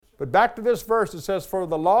But back to this verse, it says, for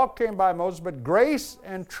the law came by Moses, but grace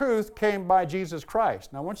and truth came by Jesus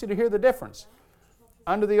Christ. Now I want you to hear the difference.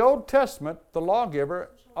 Under the Old Testament, the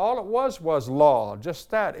lawgiver, all it was law,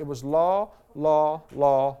 just that. It was law, law,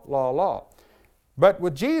 law, law, law. But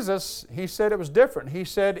with Jesus, he said it was different. He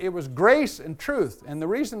said it was grace and truth. And the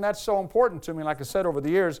reason that's so important to me, like I said over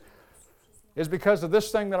the years, is because of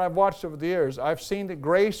this thing that I've watched over the years. I've seen that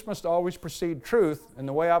grace must always precede truth. And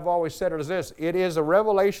the way I've always said it is this: it is a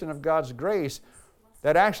revelation of God's grace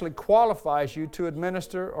that actually qualifies you to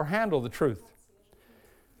administer or handle the truth.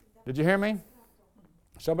 Did you hear me?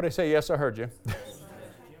 Somebody say, yes, I heard you.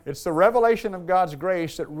 It's the revelation of God's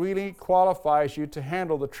grace that really qualifies you to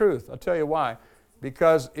handle the truth. I'll tell you why.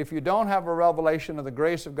 Because if you don't have a revelation of the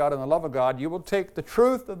grace of God and the love of God, you will take the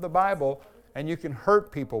truth of the Bible and you can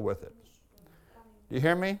hurt people with it. Do you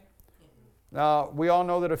hear me? Now, we all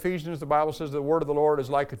know that Ephesians, the Bible says the word of the Lord is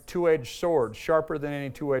like a two-edged sword, sharper than any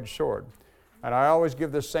two-edged sword. And I always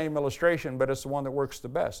give this same illustration, but it's the one that works the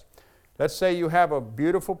best. Let's say you have a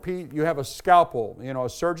beautiful piece, you have a scalpel, a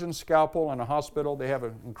surgeon's scalpel in a hospital. They have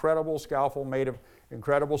an incredible scalpel made of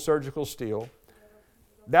incredible surgical steel.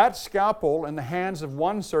 That scalpel in the hands of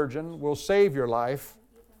one surgeon will save your life.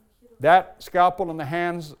 That scalpel in the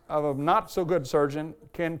hands of a not-so-good surgeon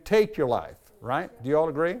can take your life, right? Do you all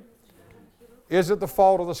agree? Is it the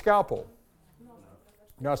fault of the scalpel?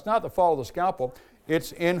 No, it's not the fault of the scalpel.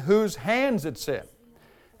 It's in whose hands it's in.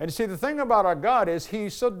 And you see, the thing about our God is He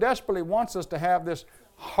so desperately wants us to have this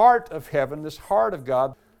heart of heaven, this heart of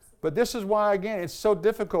God. But this is why, again, it's so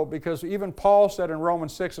difficult, because even Paul said in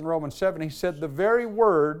Romans 6 and Romans 7, he said, the very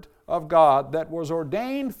word of God that was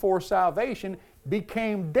ordained for salvation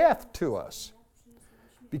became death to us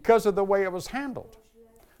because of the way it was handled.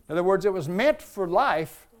 In other words, it was meant for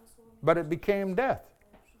life, but it became death.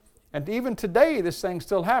 And even today, this thing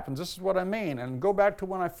still happens. This is what I mean. And go back to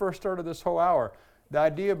when I first started this whole hour. The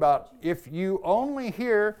idea about if you only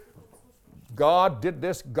hear God did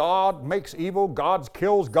this, God makes evil, God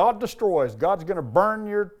kills, God destroys, God's going to burn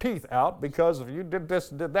your teeth out because if you did this,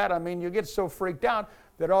 did that, you get so freaked out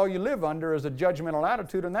that all you live under is a judgmental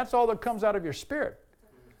attitude, and that's all that comes out of your spirit.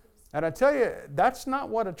 And I tell you, that's not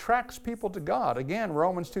what attracts people to God. Again,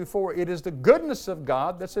 Romans 2:4, it is the goodness of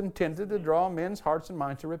God that's intended to draw men's hearts and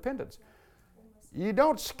minds to repentance. You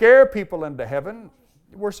don't scare people into heaven.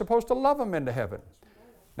 We're supposed to love them into heaven.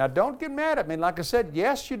 Now, don't get mad at me. Like I said,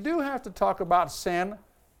 yes, you do have to talk about sin,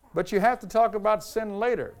 but you have to talk about sin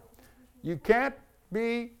later. You can't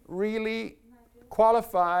be really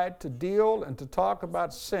qualified to deal and to talk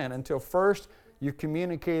about sin until first you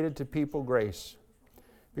communicated to people grace.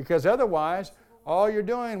 Because otherwise, all you're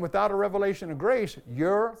doing without a revelation of grace,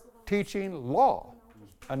 you're teaching law,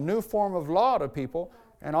 a new form of law to people,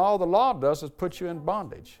 and all the law does is put you in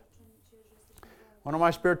bondage. One of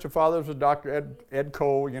my spiritual fathers was Dr. Ed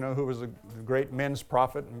Cole, who was a great men's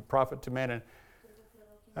prophet and prophet to men.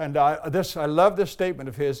 And I love this statement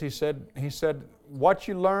of his. He said, what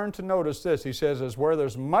you learn to notice this, he says, is where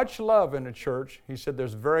there's much love in a church, he said,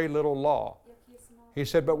 there's very little law. He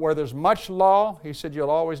said, but where there's much law, he said,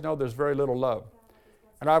 you'll always know there's very little love.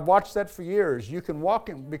 And I've watched that for years. You can walk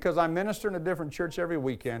in, because I minister in a different church every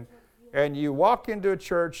weekend, and you walk into a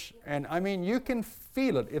church, and you can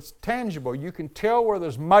feel it. It's tangible. You can tell where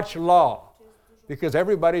there's much law, because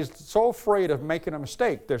everybody's so afraid of making a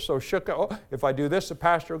mistake. They're so shook up. Oh, if I do this, the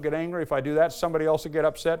pastor will get angry. If I do that, somebody else will get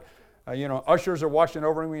upset. Ushers are watching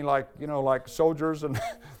over me like soldiers and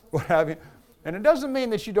what have you. And it doesn't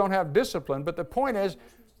mean that you don't have discipline, but the point is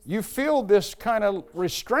you feel this kind of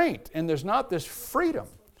restraint, and there's not this freedom.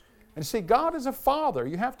 And see, God is a father.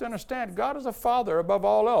 You have to understand, God is a father above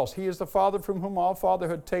all else. He is the Father from whom all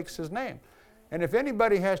fatherhood takes His name. And if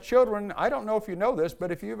anybody has children, I don't know if you know this,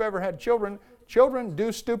 but if you've ever had children, children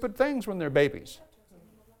do stupid things when they're babies.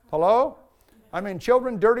 Hello?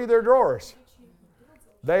 Children dirty their drawers.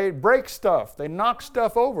 They break stuff. They knock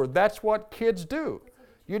stuff over. That's what kids do.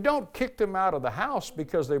 You don't kick them out of the house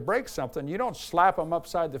because they break something. You don't slap them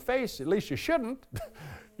upside the face. At least you shouldn't,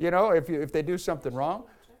 if they do something wrong.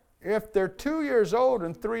 If they're 2 years old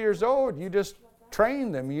and 3 years old, you just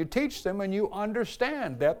train them, you teach them, and you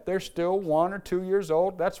understand that they're still 1 or 2 years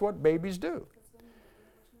old. That's what babies do.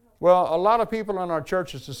 Well, a lot of people in our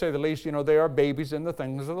churches, to say the least, they are babies in the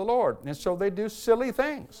things of the Lord. And so they do silly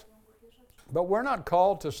things. But we're not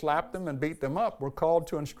called to slap them and beat them up. We're called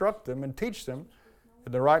to instruct them and teach them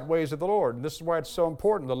in the right ways of the Lord. And this is why it's so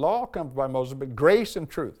important. The law comes by Moses, but grace and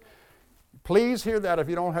truth. Please hear that if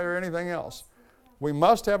you don't hear anything else. We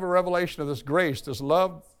must have a revelation of this grace, this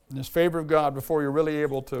love, and this favor of God before you're really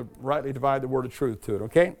able to rightly divide the word of truth to it,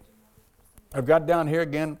 okay? I've got down here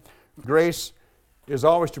again, grace is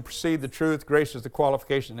always to precede the truth. Grace is the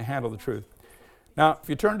qualification to handle the truth. Now, if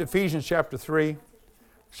you turn to Ephesians chapter 3,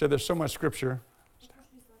 so there's so much scripture.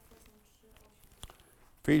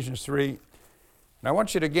 Ephesians 3. And I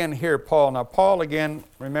want you to again hear Paul. Now, Paul again,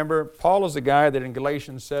 remember, Paul is the guy that in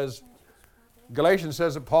Galatians says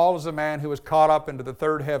that Paul is the man who was caught up into the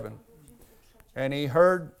third heaven. And he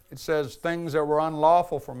heard, it says, things that were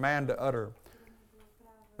unlawful for man to utter.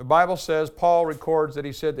 The Bible says, Paul records that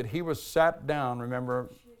he said that he was sat down, remember,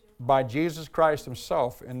 by Jesus Christ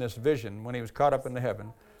himself in this vision when he was caught up into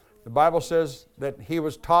heaven. The Bible says that he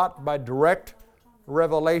was taught by direct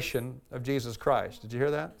revelation of Jesus Christ. Did you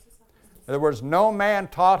hear that? In other words, no man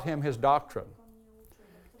taught him his doctrine.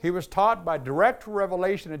 He was taught by direct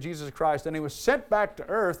revelation of Jesus Christ, and he was sent back to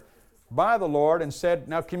earth by the Lord and said,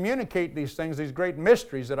 now communicate these things, these great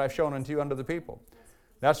mysteries that I've shown unto you unto the people.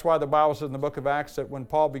 That's why the Bible says in the book of Acts that when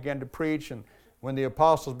Paul began to preach and when the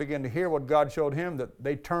apostles began to hear what God showed him, that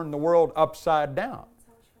they turned the world upside down.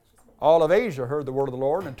 All of Asia heard the word of the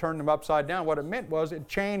Lord and turned them upside down. What it meant was it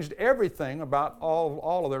changed everything about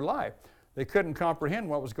all of their life. They couldn't comprehend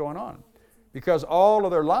what was going on. Because all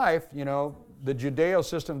of their life, you know, the Judeo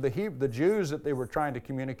system, the Jews that they were trying to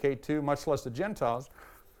communicate to, much less the Gentiles,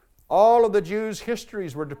 all of the Jews'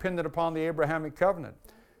 histories were dependent upon the Abrahamic covenant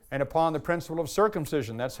and upon the principle of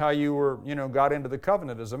circumcision. That's how you were, got into the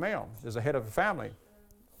covenant as a male, as a head of a family.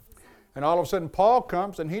 And all of a sudden Paul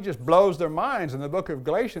comes and he just blows their minds in the book of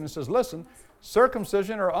Galatians and says, listen,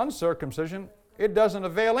 circumcision or uncircumcision, it doesn't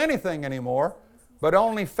avail anything anymore, but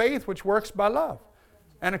only faith which works by love.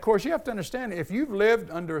 And of course you have to understand, if you've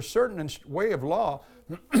lived under a certain way of law,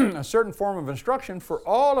 a certain form of instruction for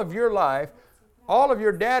all of your life, all of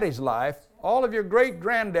your daddy's life, all of your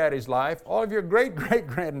great-granddaddy's life, all of your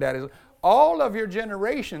great-great-granddaddy's life, all of your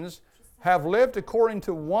generations have lived according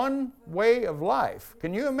to one way of life.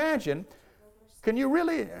 Can you imagine? Can you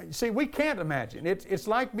really? See, we can't imagine. It's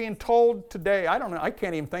like being told today, I don't know, I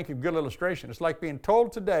can't even think of a good illustration. It's like being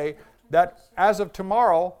told today that as of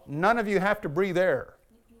tomorrow, none of you have to breathe air.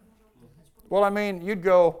 Well, I mean, you'd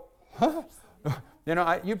go, huh?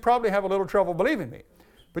 You'd probably have a little trouble believing me.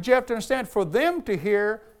 But you have to understand, for them to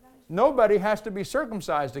hear nobody has to be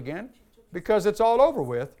circumcised again because it's all over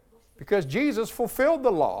with, because Jesus fulfilled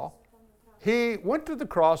the law. He went to the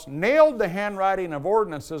cross, nailed the handwriting of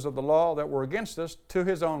ordinances of the law that were against us to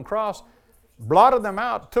His own cross, blotted them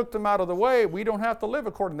out, took them out of the way. We don't have to live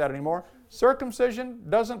according to that anymore. Circumcision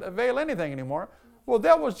doesn't avail anything anymore. Well,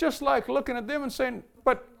 that was just like looking at them and saying,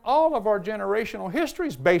 but all of our generational history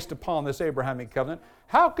is based upon this Abrahamic covenant.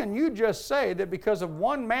 How can you just say that because of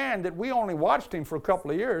one man that we only watched him for a couple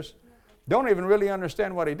of years, don't even really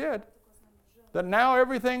understand what he did, that now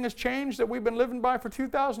everything has changed that we've been living by for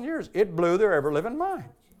 2,000 years? It blew their ever-living mind.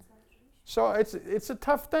 So it's a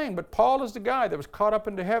tough thing, but Paul is the guy that was caught up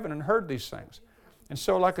into heaven and heard these things. And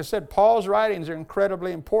so, like I said, Paul's writings are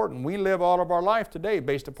incredibly important. We live all of our life today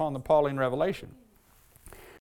based upon the Pauline revelation.